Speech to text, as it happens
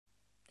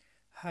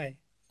Hi,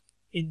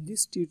 in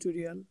this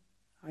tutorial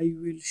I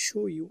will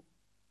show you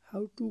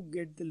how to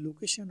get the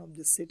location of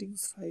the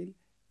settings file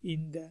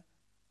in the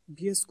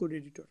VS Code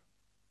editor.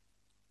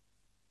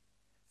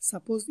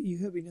 Suppose you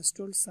have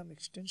installed some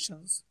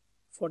extensions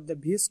for the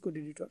VS Code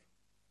editor.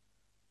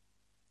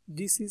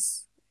 This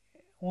is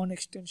one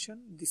extension,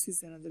 this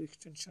is another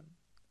extension.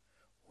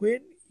 When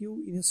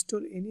you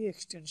install any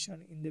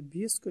extension in the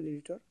VS Code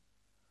editor,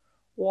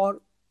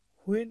 or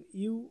when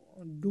you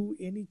do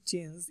any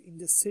change in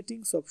the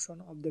settings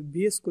option of the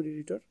VS Code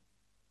editor,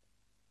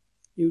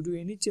 you do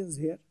any change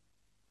here,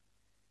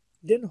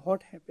 then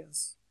what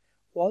happens?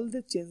 All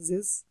the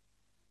changes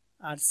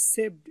are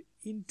saved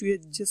into a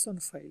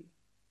JSON file.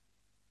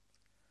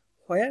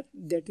 Where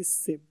that is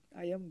saved,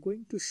 I am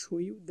going to show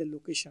you the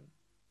location.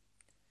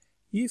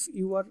 If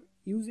you are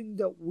using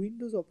the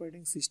Windows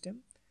operating system,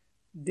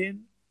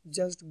 then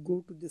just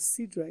go to the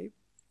C drive.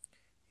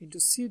 Into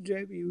C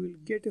drive you will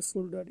get a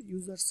folder,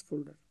 users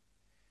folder.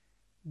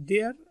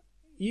 There,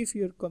 if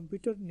your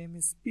computer name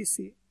is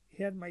PC,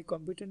 here my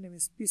computer name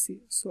is PC,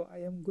 so I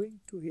am going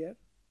to here,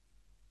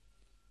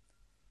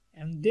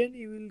 and then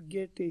you will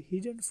get a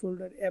hidden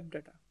folder app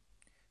data.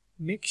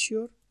 Make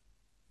sure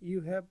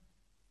you have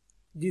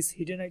these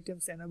hidden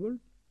items enabled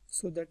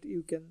so that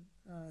you can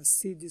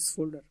see this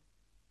folder.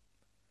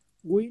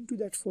 Go into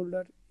that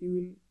folder, you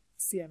will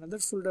see another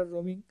folder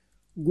roaming.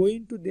 Go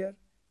into there,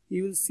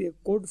 you will see a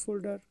code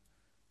folder.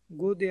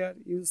 Go there,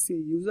 you will see a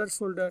user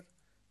folder.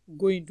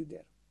 Go into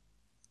there.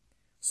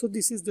 So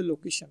this is the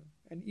location,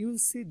 and you will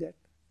see that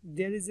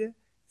there is a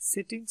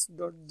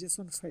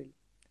settings.json file,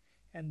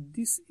 and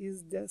this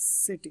is the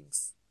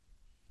settings.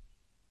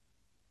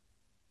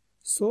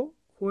 So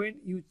when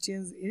you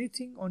change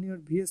anything on your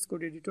VS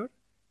Code editor,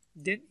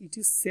 then it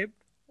is saved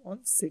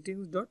on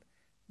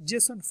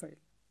settings.json file.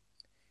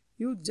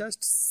 You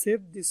just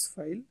save this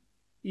file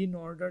in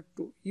order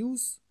to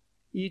use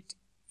it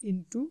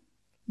into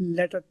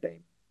later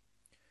time.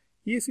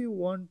 If you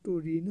want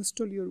to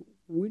reinstall your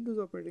Windows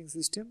operating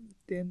system,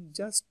 then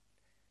just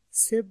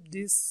save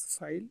this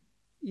file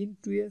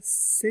into a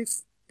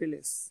safe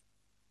place,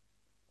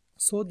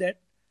 so that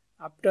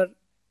after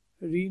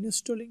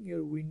reinstalling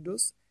your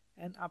Windows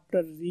and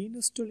after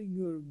reinstalling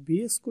your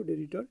VS Code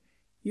editor,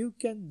 you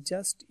can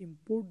just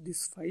import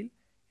this file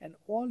and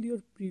all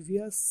your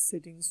previous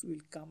settings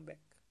will come back.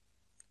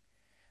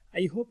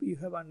 I hope you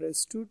have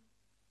understood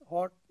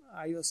what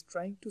I was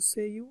trying to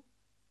say you.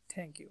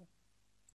 Thank you.